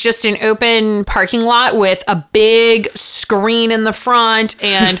is just an open parking lot with a big screen in the front,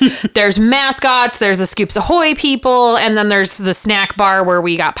 and there's mascots, there's the Scoops Ahoy people, and then there's the snack bar where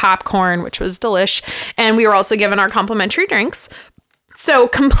we got popcorn, which was delish, and we were also given our complimentary drinks. So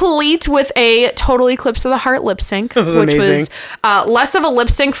complete with a Total Eclipse of the Heart lip sync, which amazing. was less of a lip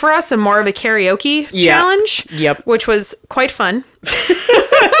sync for us and more of a karaoke challenge, which was quite fun.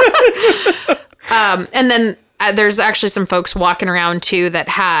 And then there's actually some folks walking around too that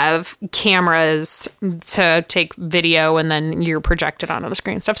have cameras to take video, and then you're projected onto the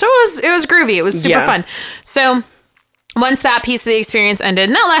screen and stuff. So it was groovy. It was super fun. So once that piece of the experience ended,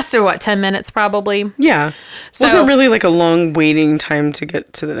 and that lasted, 10 minutes probably? Yeah. So, wasn't really like a long waiting time to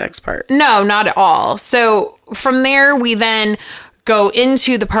get to the next part. No, not at all. So from there, we then go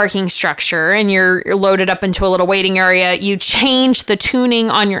into the parking structure, and you're loaded up into a little waiting area. You change the tuning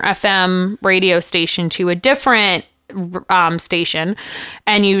on your FM radio station to a different station,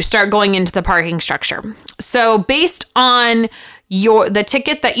 and you start going into the parking structure. So based on the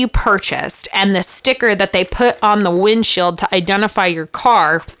ticket that you purchased and the sticker that they put on the windshield to identify your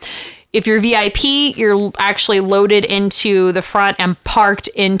car, if you're VIP, you're actually loaded into the front and parked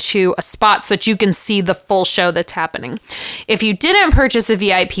into a spot so that you can see the full show that's happening. If you didn't purchase a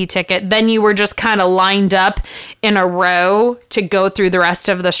VIP ticket, then you were just kind of lined up in a row to go through the rest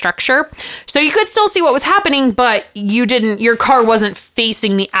of the structure. So you could still see what was happening, but your car wasn't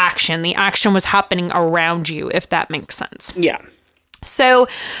facing the action. The action was happening around you, if that makes sense. Yeah. So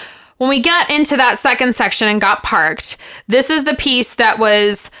when we got into that second section and got parked, this is the piece that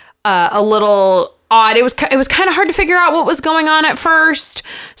was a little odd. It was kind of hard to figure out what was going on at first.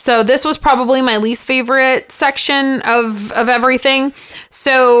 So this was probably my least favorite section of everything.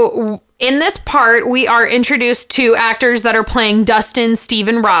 So in this part, we are introduced to actors that are playing Dustin, Steve,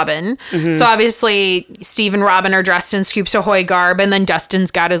 and Robin. Mm-hmm. So obviously, Steve and Robin are dressed in Scoops Ahoy garb, and then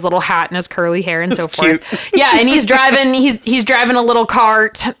Dustin's got his little hat and his curly hair and That's so forth. Cute. Yeah, and he's driving a little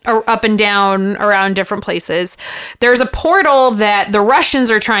cart up and down around different places. There's a portal that the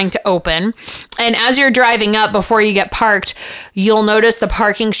Russians are trying to open, and as you're driving up before you get parked, you'll notice the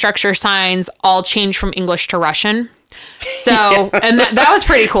parking structure signs all change from English to Russian. So, and that was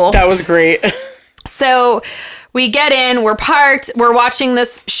pretty cool. That was great. So we get in, we're parked, we're watching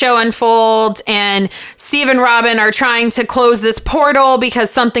this show unfold, and Steve and Robin are trying to close this portal because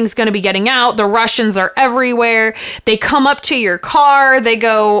something's going to be getting out. The Russians are everywhere. They come up to your car. They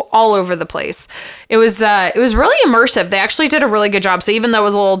go all over the place. It was really immersive. They actually did a really good job. So even though it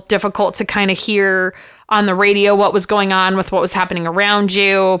was a little difficult to kind of hear on the radio what was going on with what was happening around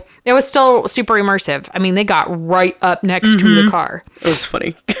you, it was still super immersive. I mean, they got right up next to the car. It was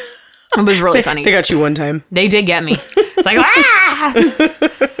funny. It was really funny. They got you one time. They did get me. It's like,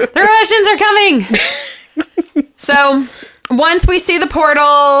 the Russians are coming. So once we see the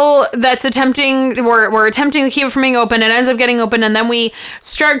portal that's we're attempting to keep it from being open, it ends up getting open, and then we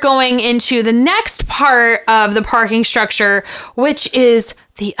start going into the next part of the parking structure, which is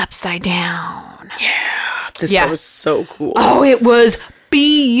the upside down. Yeah. This part was so cool. Oh, it was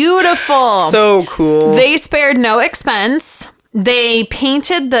beautiful. So cool. They spared no expense. They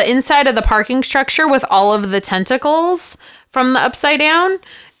painted the inside of the parking structure with all of the tentacles from the upside down.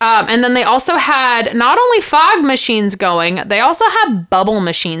 And then they also had not only fog machines going, they also had bubble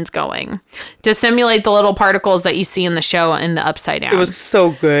machines going to simulate the little particles that you see in the show in the upside down. It was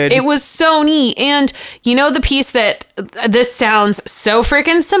so good. It was so neat. And you know, the piece that this sounds so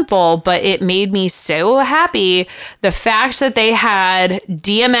freaking simple, but it made me so happy. The fact that they had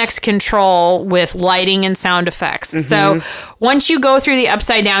DMX control with lighting and sound effects. Mm-hmm. So once you go through the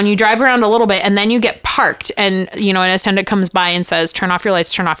upside down, you drive around a little bit and then you get parked, and you know, an attendant comes by and says, turn off your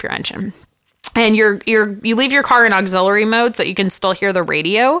lights, turn off your engine. And you leave your car in auxiliary mode so you can still hear the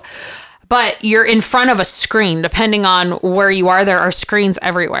radio, but you're in front of a screen. Depending on where you are, there are screens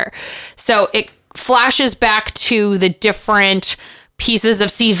everywhere. So it flashes back to the different pieces of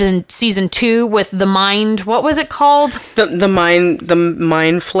season 2 with the mind. What was it called? The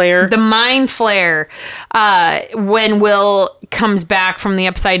mind flare. The mind flare. When Will comes back from the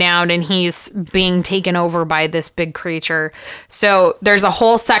upside down and he's being taken over by this big creature. So there's a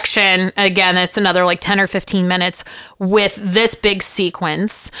whole section, again, it's another like 10 or 15 minutes with this big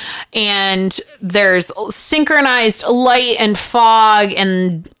sequence. And there's synchronized light and fog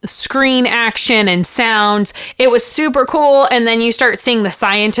and screen action and sounds. It was super cool. And then you start seeing the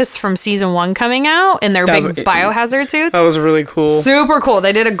scientists from season 1 coming out in their big biohazard suits. That was really cool. Super cool.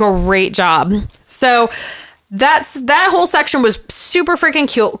 They did a great job. So that whole section was super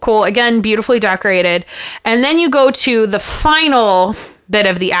freaking cool. Again, beautifully decorated. And then you go to the final bit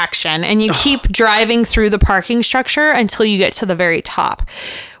of the action and you keep driving through the parking structure until you get to the very top.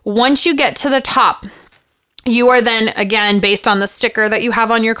 Once you get to the top, you are then, again, based on the sticker that you have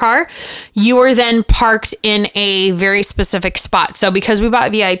on your car, you are then parked in a very specific spot. So because we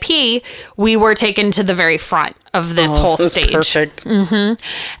bought VIP, we were taken to the very front of this whole stage. Perfect. And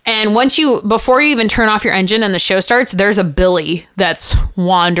before you even turn off your engine and the show starts, there's a Billy that's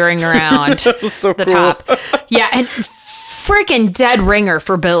wandering around so the cool. top. Yeah, and freaking dead ringer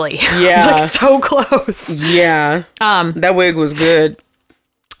for Billy. Yeah. Like so close. Yeah. That wig was good.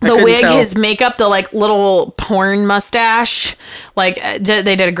 The wig, his makeup, the like little porn mustache, like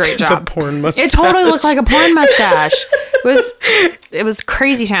they did a great job. The porn mustache. It totally looked like a porn mustache. It was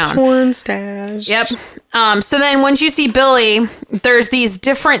crazy town. Porn stash. Yep. So then once you see Billy, there's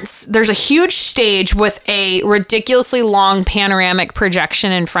a huge stage with a ridiculously long panoramic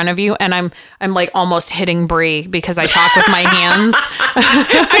projection in front of you. And I'm like almost hitting Brie because I talk with my hands.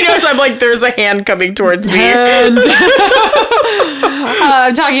 I noticed I'm like, there's a hand coming towards me.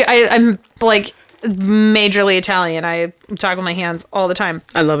 I'm like majorly Italian. I talk with my hands all the time.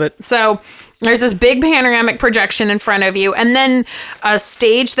 I love it. So there's this big panoramic projection in front of you and then a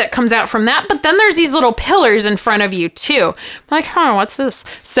stage that comes out from that. But then there's these little pillars in front of you too. I'm like, what's this?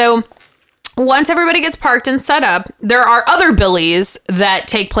 So once everybody gets parked and set up, there are other Billies that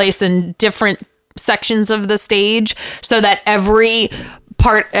take place in different sections of the stage so that every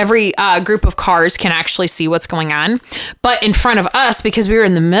group of cars can actually see what's going on. But in front of us, because we were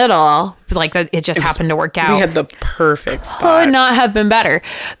in the middle, like that, it happened to work out. We had the perfect spot. Could not have been better.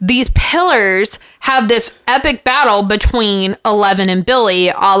 These pillars have this epic battle between Eleven and Billy,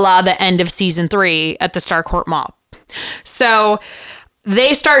 a la the end of season 3 at the Starcourt Mall. So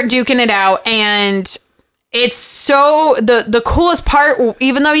they start duking it out, and it's so the coolest part,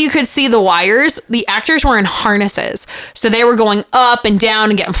 even though you could see the wires, the actors were in harnesses. So they were going up and down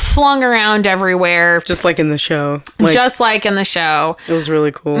and getting flung around everywhere. Just like in the show. Just like in the show. It was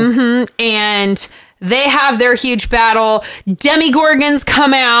really cool. And they have their huge battle. Demigorgons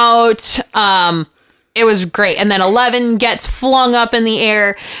come out. It was great. And then 11 gets flung up in the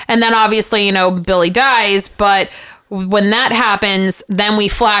air. And then obviously, Billy dies, but when that happens, then we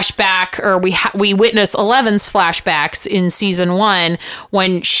flash back, or we witness 11's flashbacks in season 1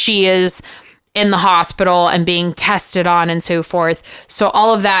 when she is in the hospital and being tested on and so forth. So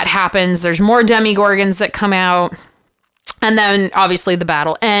all of that happens. There's more Demigorgons that come out. And then obviously the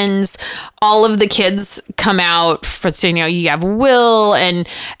battle ends. All of the kids come out. You have Will and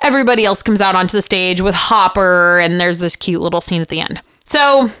everybody else comes out onto the stage with Hopper. And there's this cute little scene at the end.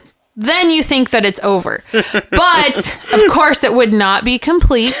 So then you think that it's over. But, of course, it would not be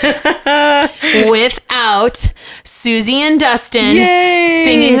complete without Susie and Dustin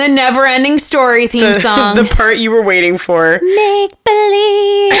singing the Never Ending Story theme song. The part you were waiting for. Make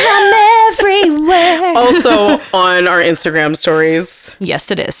believe I'm everywhere. Also on our Instagram stories. Yes,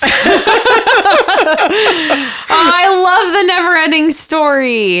 it is. I love the Never Ending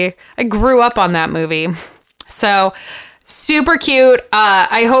Story. I grew up on that movie. So super cute.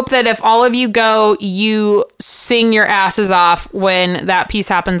 I hope that if all of you go, you sing your asses off when that piece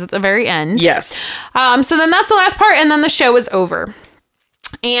happens at the very end. Yes. So then that's the last part, and then the show is over.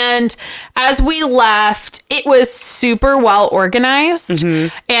 And as we left, it was super well organized.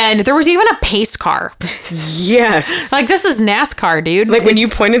 And there was even a pace car. Yes. Like, this is NASCAR, dude. Like, when you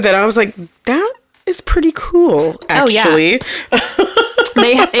pointed that out, I was like, that is pretty cool, actually.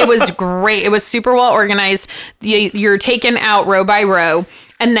 It was great. It was super well organized. You're taken out row by row.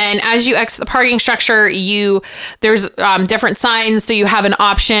 And then as you exit the parking structure, there's different signs. So you have an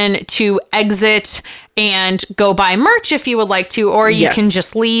option to exit and go buy merch if you would like to, or you can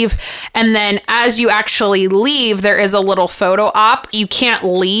just leave. And then as you actually leave, there is a little photo op. You can't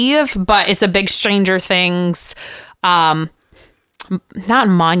leave, but it's a big Stranger Things not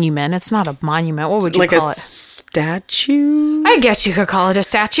monument. It's not a monument. What would you like call a it? statue? I guess you could call it a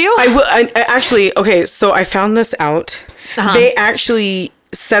statue. I actually, okay, so I found this out. They actually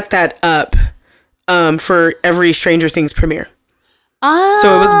set that up for every Stranger Things premiere.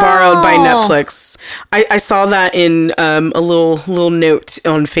 So it was borrowed by Netflix. I saw that in a little note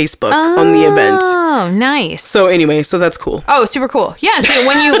on Facebook on the event. Oh, nice. So anyway, so that's cool. Oh, super cool. Yeah, so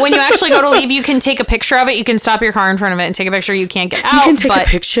when you actually go to leave, you can take a picture of it. You can stop your car in front of it and take a picture. You can't get out. You can take a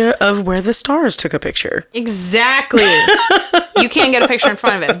picture of where the stars took a picture. Exactly. You can't get a picture in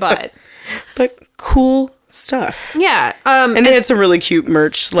front of it, but cool stuff. Yeah. And they had some really cute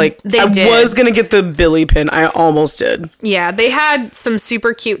merch. Like, I was going to get the Billy pin. I almost did. Yeah, they had some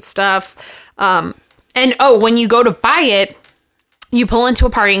super cute stuff. When you go to buy it, you pull into a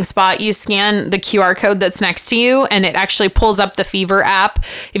parking spot, you scan the QR code that's next to you, and it actually pulls up the Fever app.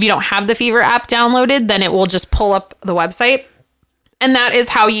 If you don't have the Fever app downloaded, then it will just pull up the website. And that is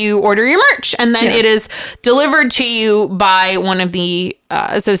how you order your merch. And then it is delivered to you by one of the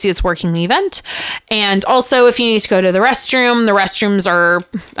associates working the event. And also, if you need to go to the restrooms are,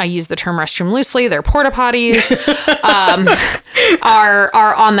 I use the term restroom loosely, they're porta potties,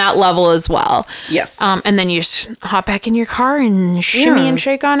 are on that level as well. Yes. And then you just hop back in your car and shimmy and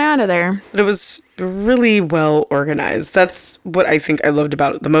shake on out of there. But it was really well organized. That's what I think I loved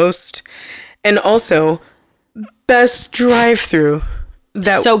about it the most. And also, best drive-through.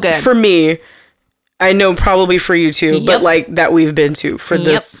 That so good for me. I know probably for you too, but like that we've been to for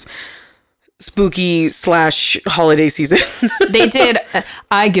this spooky / holiday season. They did.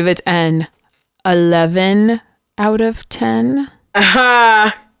 I give it an 11 out of 10.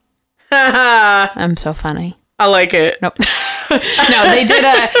 I'm so funny. I like it. Nope. No, they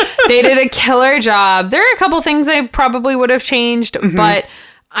did a killer job. There are a couple things I probably would have changed, but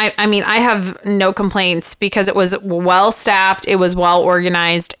I mean, I have no complaints because it was well staffed. It was well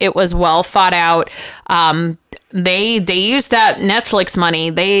organized. It was well thought out. They used that Netflix money.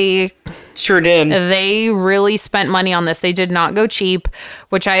 They sure did. They really spent money on this. They did not go cheap,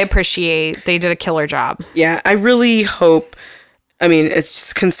 which I appreciate. They did a killer job. Yeah, I really hope. I mean, it's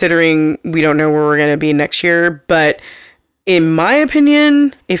just considering we don't know where we're going to be next year, but in my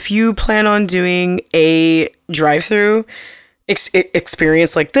opinion, if you plan on doing a drive-through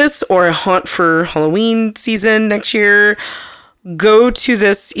experience like this or a haunt for Halloween season next year, go to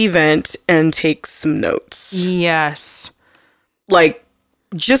this event and take some notes. Yes. Like,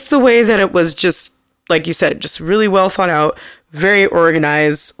 just the way that it was, just like you said, just really well thought out, very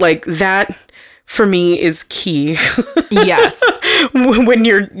organized. Like, that for me is key. Yes. When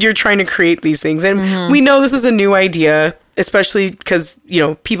you're trying to create these things. And we know this is a new idea, especially because, you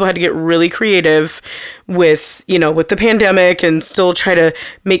know, people had to get really creative with, you know, with the pandemic and still try to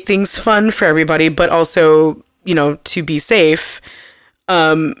make things fun for everybody, but also, you know, to be safe.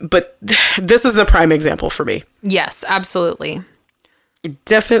 But this is the prime example for me. Yes, absolutely.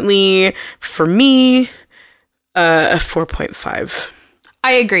 Definitely for me, a 4.5.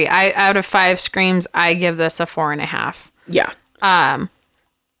 I agree. Out of 5 screams, I give this a 4.5. Yeah.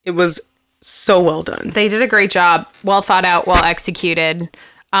 It was so well done. They did a great job. Well thought out, well executed.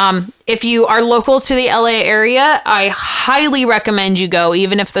 If you are local to the LA area, I highly recommend you go,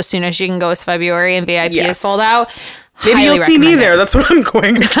 even if the soonest you can go is February and VIP is sold out. Maybe you'll see me there. That's what I'm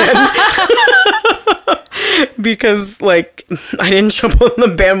going again. Because, like, I didn't jump on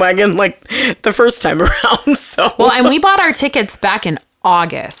the bandwagon, like, the first time around, so. Well, and we bought our tickets back in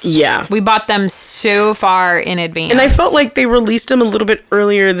August. Yeah. We bought them so far in advance. And I felt like they released them a little bit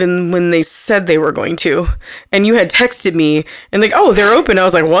earlier than when they said they were going to. And you had texted me and like, oh, they're open. I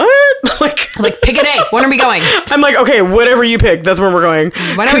was like, what? like pick a day. When are we going? I'm like, okay, whatever you pick, that's where we're going.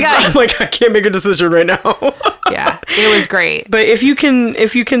 When are we going? I'm like, I can't make a decision right now. Yeah, it was great. But if you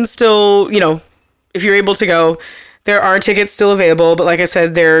can still, you know, if you're able to go, there are tickets still available. But like I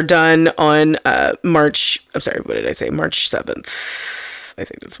said, they're done on March 7th. I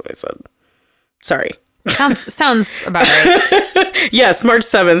think that's what I said. Sorry. Sounds about right. Yes, March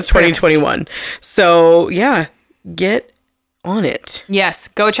 7th, 2021. So, yeah, get on it. Yes,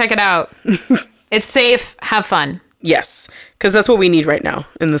 go check it out. It's safe. Have fun. Yes, because that's what we need right now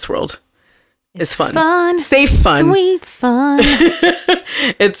in this world. It's fun. Fun. Safe fun. Sweet fun.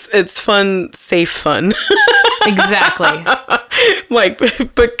 It's fun, safe fun. Exactly. Like,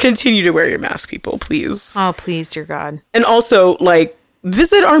 but continue to wear your mask, people, please. Oh, please, dear God. And also, like,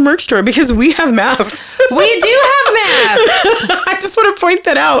 visit our merch store because we have masks. We do have masks. I just want to point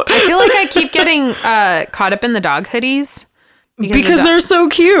that out. I feel like I keep getting caught up in the dog hoodies. Because they're so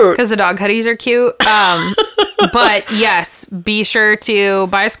cute. Because the dog hoodies are cute. But yes, be sure to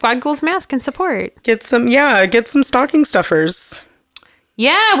buy a Squad Ghouls mask and support. Get some stocking stuffers.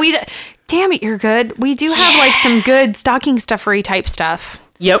 Yeah, damn it, you're good. We do have like some good stocking stuffery type stuff.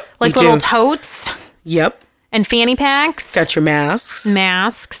 Yep. Like we little do. totes Yep. and fanny packs. Got your masks.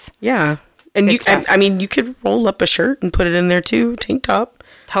 Masks. Yeah. And Good you, stuff. I mean, you could roll up a shirt and put it in there too. Tank top.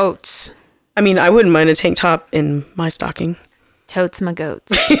 Totes. I mean, I wouldn't mind a tank top in my stocking. Totes my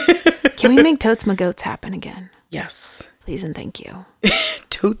goats. Can we make Totes my goats happen again? Yes. Please and thank you.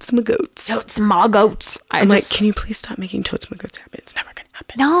 Totes my goats. Totes my goats. I'm like, can you please stop making totes my goats happen? It's never going to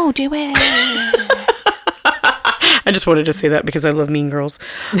happen. No, do it. I just wanted to say that because I love Mean Girls.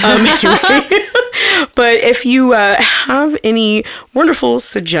 Anyway. But if you have any wonderful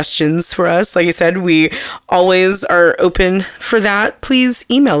suggestions for us, like I said, we always are open for that. Please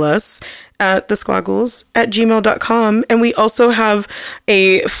email us at thesquaggles@gmail.com. And we also have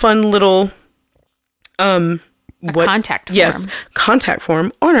a fun little contact form. Yes, contact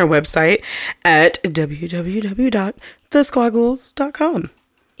form on our website at www.thesquaggles.com.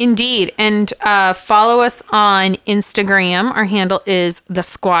 Indeed. And follow us on Instagram. Our handle is The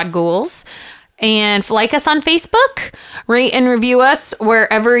Squad Ghouls. And like us on Facebook. Rate and review us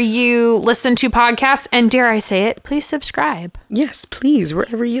wherever you listen to podcasts. And dare I say it, please subscribe. Yes, please,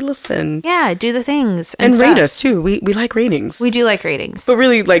 wherever you listen. Yeah, do the things. And stuff. rate us, too. We like ratings. We do like ratings. But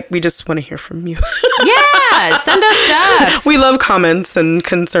really, like, we just want to hear from you. Yeah, send us stuff. We love comments and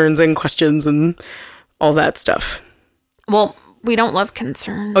concerns and questions and all that stuff. Well, we don't love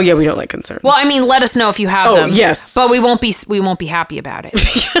concerns. Oh, yeah, we don't like concerns. Well, I mean, let us know if you have them. Yes. But we won't be happy about it.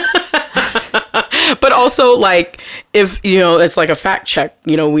 But also, like, if, it's like a fact check,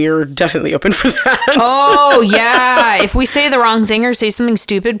 we're definitely open for that. Oh, yeah. If we say the wrong thing or say something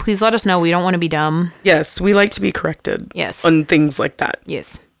stupid, please let us know. We don't want to be dumb. Yes, we like to be corrected. Yes. On things like that.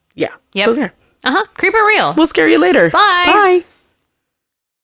 Yes. Yeah. Yep. So there. Creep or real. We'll scare you later. Bye. Bye.